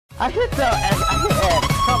I hit the X. I hit X.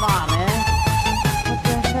 Come on, man. What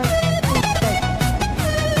the heck?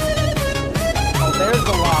 Oh, there's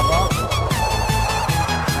the lava.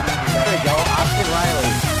 There we go. Austin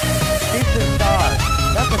Riley. She's the star.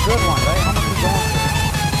 That's a good one, right? How much is going for?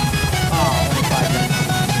 Oh, only 5 minutes.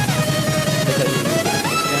 Because the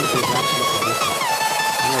strength is not supposed to listen.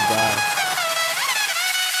 I'm gonna die.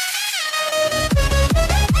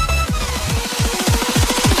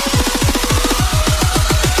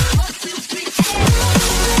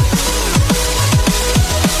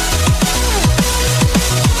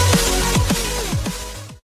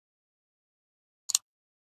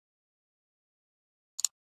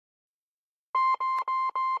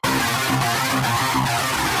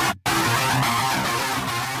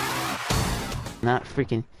 Not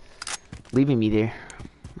freaking leaving me there.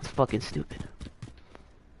 That's fucking stupid.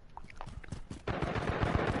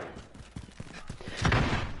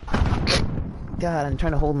 God, I'm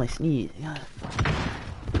trying to hold my sneeze. God, fuck.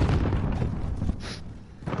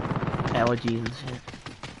 Allergies and shit.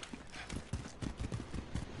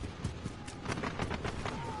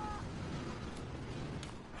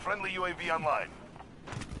 Friendly UAV online.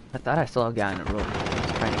 I thought I saw a guy in a rope. I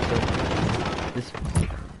was trying to kill him. This.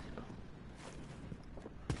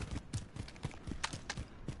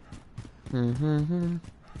 Mm-hmm.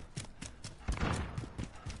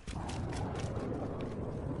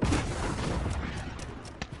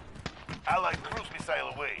 Allied cruise missile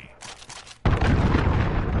away.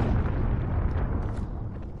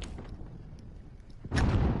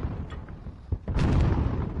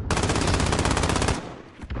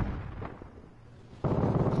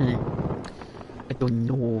 I don't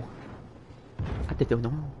know. I don't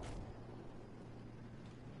know.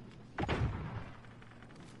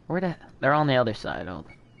 Where the? They're on the other side. Oh.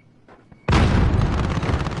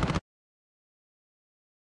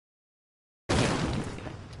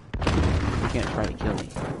 You can't try to kill me.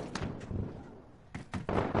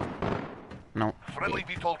 No. Friendly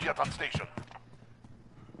VTOL jet on station.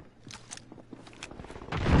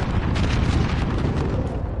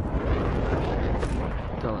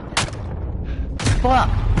 Fuck!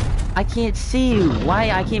 I can't see you.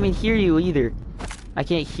 Why? I can't even hear you either. I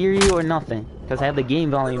can't hear you or nothing because I have the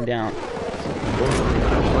game volume down.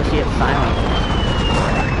 Unless you have silence.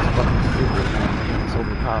 It's fucking stupid, man. It's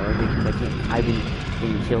overpowered because I can't. I've been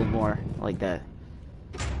getting killed more like that.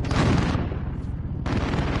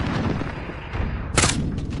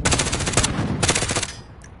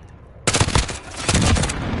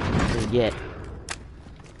 Yet.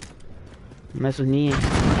 Mess with me.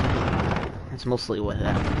 That's mostly what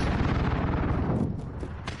happens.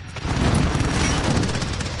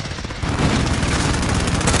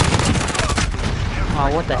 Oh,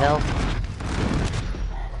 what the hell?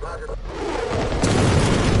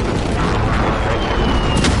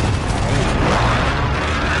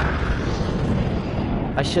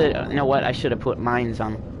 I should, you know what? I should have put mines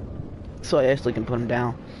on, so I actually can put them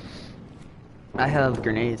down. I have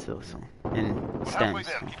grenades though, so, and stems,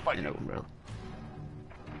 so, you know, bro.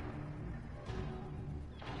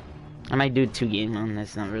 I might do 2 games on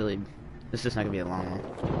this. Not really. This is not gonna be a long one.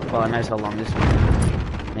 Well, I might as well long this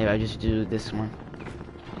one. Maybe I just do this one.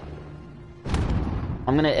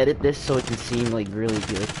 I'm gonna edit this so it can seem like really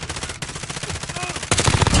good.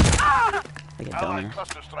 I get down there.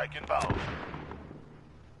 Cluster strike inbound.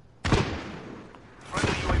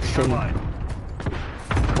 Friendly UAV online.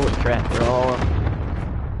 Holy crap! They're all.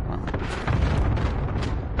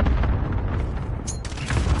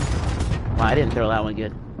 Wow, I didn't throw that one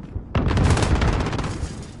good.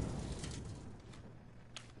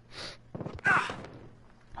 Oh,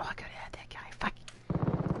 I gotta add that guy. Fuck.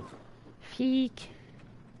 Feek.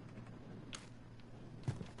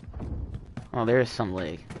 Oh, there is some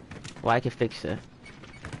leg. Well, I can fix it.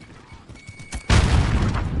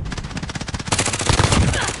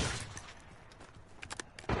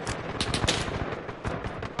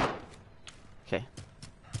 Okay.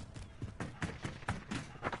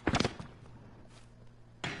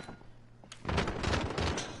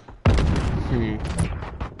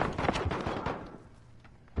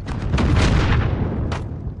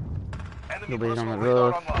 Nobody's on the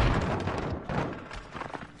roof.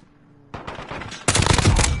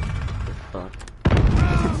 Fuck.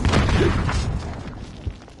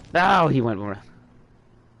 Oh, he went more.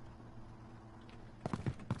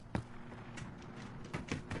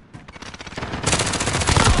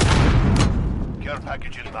 Care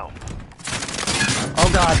package inbound. Oh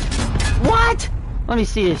god. What? Let me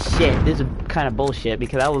see this shit. This is kind of bullshit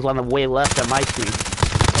because I was on the way left on my screen.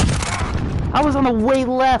 I was on the way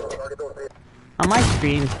left on my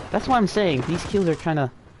screen. That's what I'm saying. These kills are kind of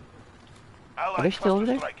Are they still over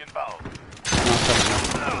there? Strike inbound. No, sorry,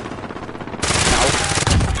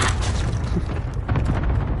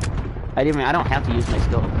 no. I don't have to use my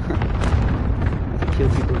skill. I can kill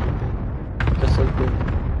people just like that.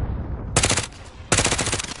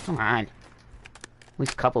 Come on. At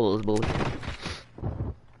least a couple of those bullets.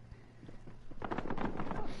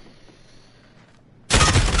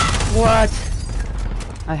 What?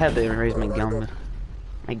 I had to raise my gun,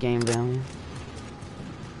 my game value.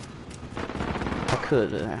 I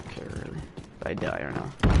could, I care really, if I die or not.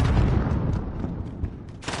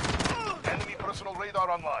 Enemy personal radar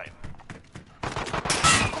online.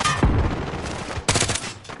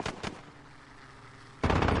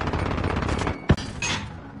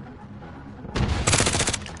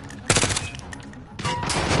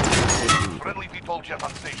 Friendly VTOL jet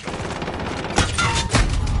on station.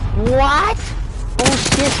 What? Oh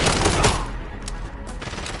shit!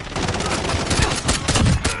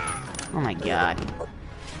 Oh my god.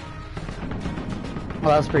 Well,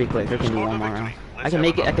 that was pretty quick. I can do one more round. I can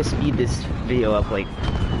make it. I can speed this video up like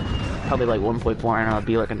probably like 1.4, and I'll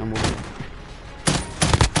be like a normal.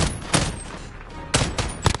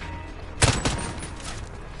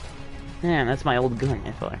 Man, that's my old gun,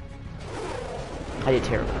 FR. I did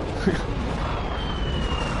terrible.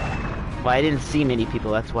 Well, I didn't see many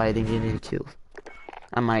people, that's why I didn't get any kills.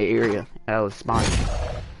 On my area, I was spawning.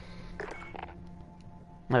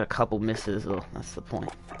 I had a couple misses, though, that's the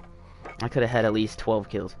point. I could have had at least 12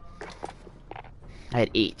 kills. I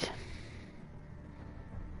had 8.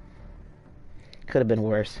 Could have been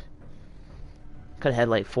worse. Could have had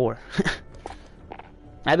like 4.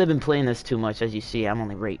 I haven't been playing this too much, as you see, I'm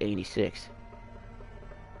only rank 86.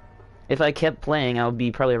 If I kept playing, I would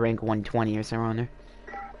be probably rank 120 or somewhere on there.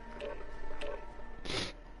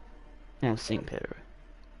 No, St. Peter.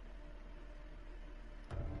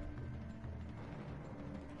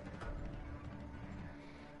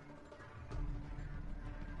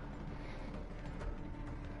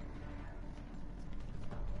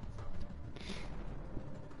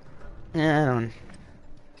 Yeah, I don't.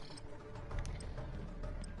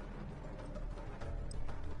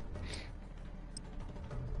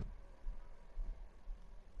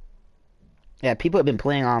 Yeah, people have been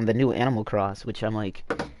playing on the new Animal Cross, which I'm like,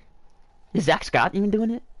 is Zach Scott even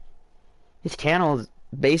doing it? His channel is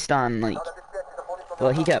based on like,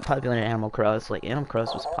 well, he got popular in Animal Cross. Like Animal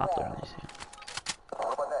Cross was popular on this.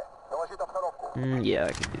 Yeah,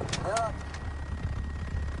 I could do that.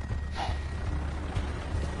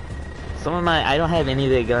 Some of my, I don't have any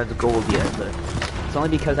of the guns gold yet, but it's only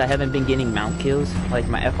because I haven't been getting mount kills. Like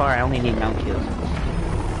my FR, I only need mount kills,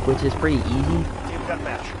 which is pretty easy.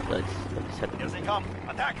 But I just have to. Here they come.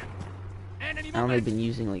 Attack. I only been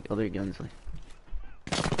using like other guns like.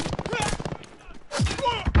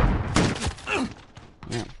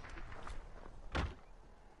 Yeah.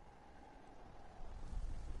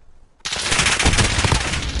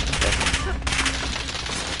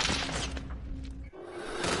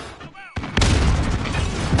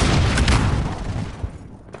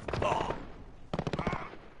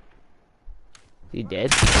 He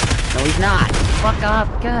dead? No, he's not. Fuck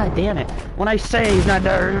up. God damn it. When I say he's not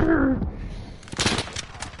there.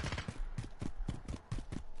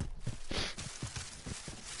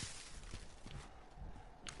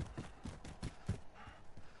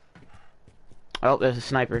 Oh, there's a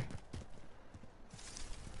sniper.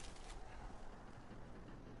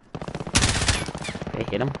 Did I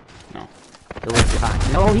hit him? No. It was hot.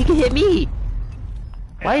 No, he can hit me!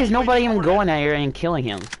 Why is nobody even going out here and killing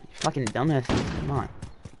him? You fucking dumbass. Come on.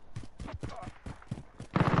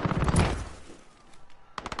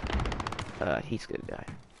 He's gonna die.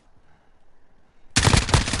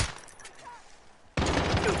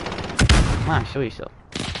 Come on, show yourself.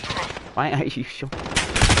 Why are you showing?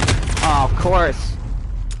 Oh, of course.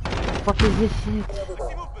 Fuck is this shit?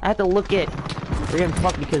 I have to look at. They're getting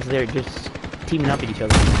fucked because they're just teaming up at each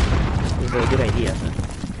other. This is a good idea.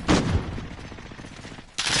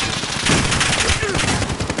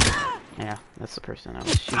 Yeah, that's the person I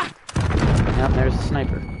was shooting. Yep, there's a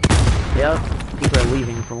sniper. Yep, people are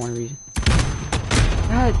leaving for one reason.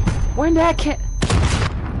 God, where'd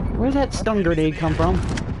that stun grenade come from?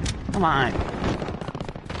 Come on.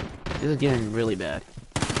 This is getting really bad.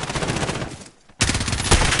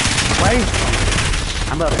 Why?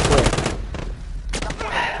 I'm about to quit.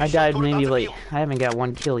 I died maybe like, I haven't got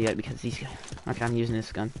 1 kill yet because these guys. Okay, I'm using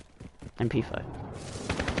this gun. MP5.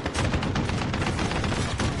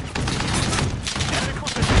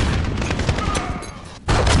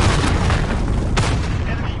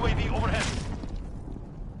 Enemy UAV overhead.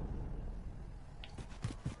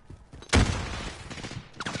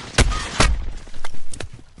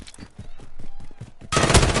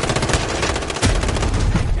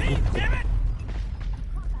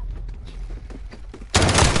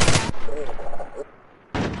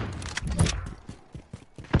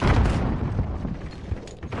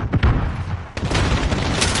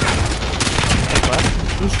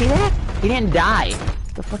 You see that? He didn't die.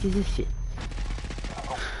 The fuck is this shit?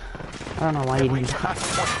 I don't know why he didn't die.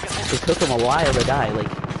 It took him a while to die, like...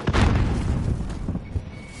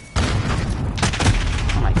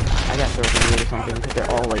 Oh my god, I got thrown in or something because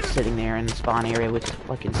they're all like sitting there in the spawn area, which is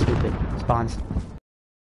fucking stupid. Spawns.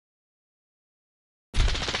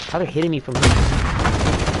 How they're hitting me from here?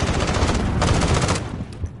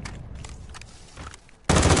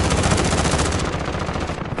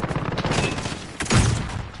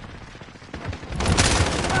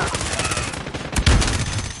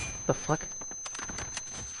 The fuck?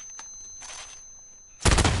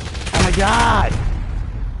 Oh my god!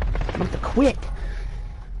 I'm gonna have to quit.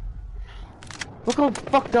 Look how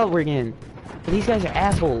fucked up we're getting. These guys are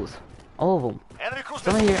assholes. All of them.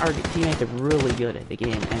 Some of our teammates are really good at the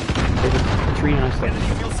game, and they're just treating us like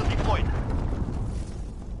shit. Deployed.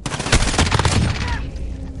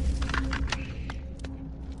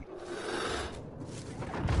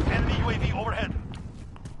 Enemy UAV overhead.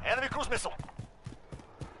 Enemy cruise missile.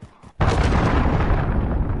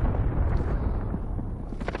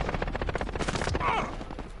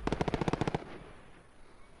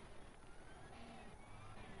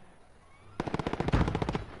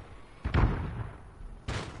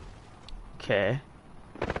 Okay.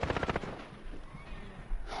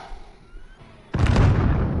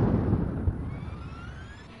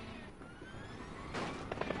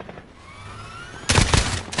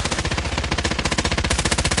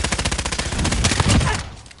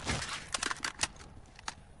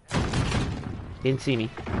 Didn't see me.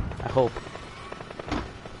 I hope.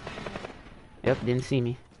 Yep, didn't see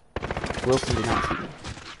me. Wilson did not see me.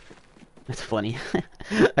 That's funny.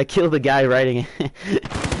 I killed the guy riding it.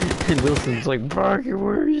 And Wilson's like, Parker,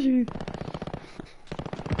 where is he?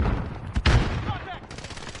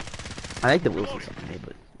 I like the Wilson someday,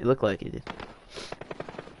 but it looked like it did.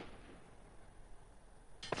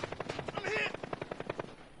 I'm hit.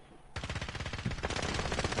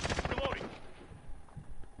 Reloading.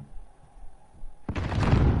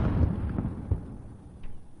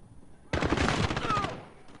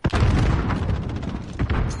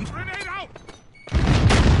 Grenade out.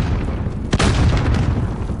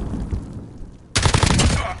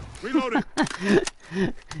 Reloading.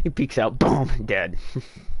 He peeks out, boom, dead.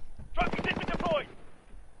 Tracking dip deployed.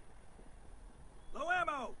 Low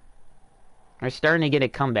ammo. We're starting to get a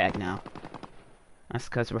comeback now. That's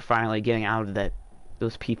because we're finally getting out of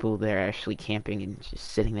those people that are actually camping and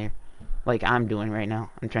just sitting there. Like I'm doing right now.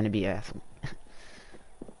 I'm trying to be an asshole.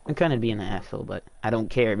 I'm kind of being an asshole, but I don't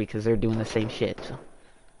care because they're doing the same shit, so.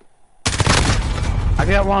 I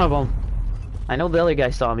got one of them. I know the other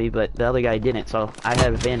guy saw me, but the other guy didn't, so I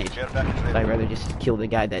have advantage. So I'd rather just kill the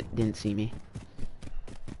guy that didn't see me.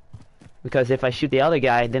 Because if I shoot the other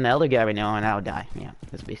guy, then the other guy would know and I'll die. Yeah,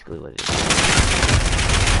 that's basically what it is.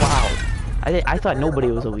 Wow. I thought nobody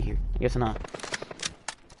was over here. I guess not.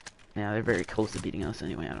 Yeah, they're very close to beating us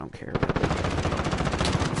anyway. I don't care.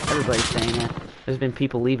 Everybody's saying that. There's been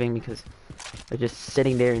people leaving because they're just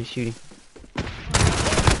sitting there and shooting.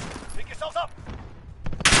 Pick yourselves up.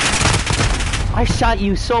 I shot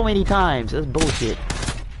you so many times. That's bullshit.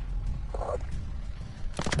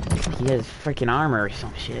 He has freaking armor or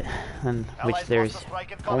some shit, and which there's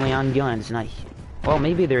only on guns, not. Well,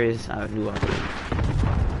 maybe there is new armor.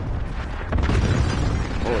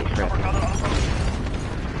 Holy crap!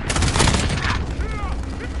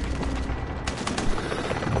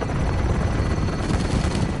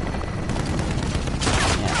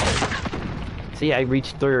 Yeah. See, I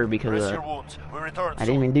reached third because Rest your wounds. We return I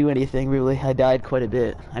didn't even do anything really. I died quite a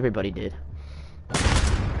bit. Everybody did.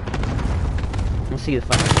 We'll see the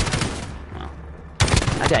fight.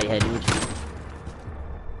 That guy had no chance.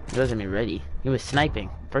 He wasn't even ready. He was sniping,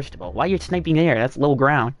 first of all. Why are you sniping there? That's low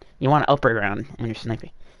ground. You want upper ground when you're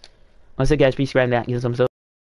sniping. What's up, guys? Please subscribe to that. Give us a thumbs up.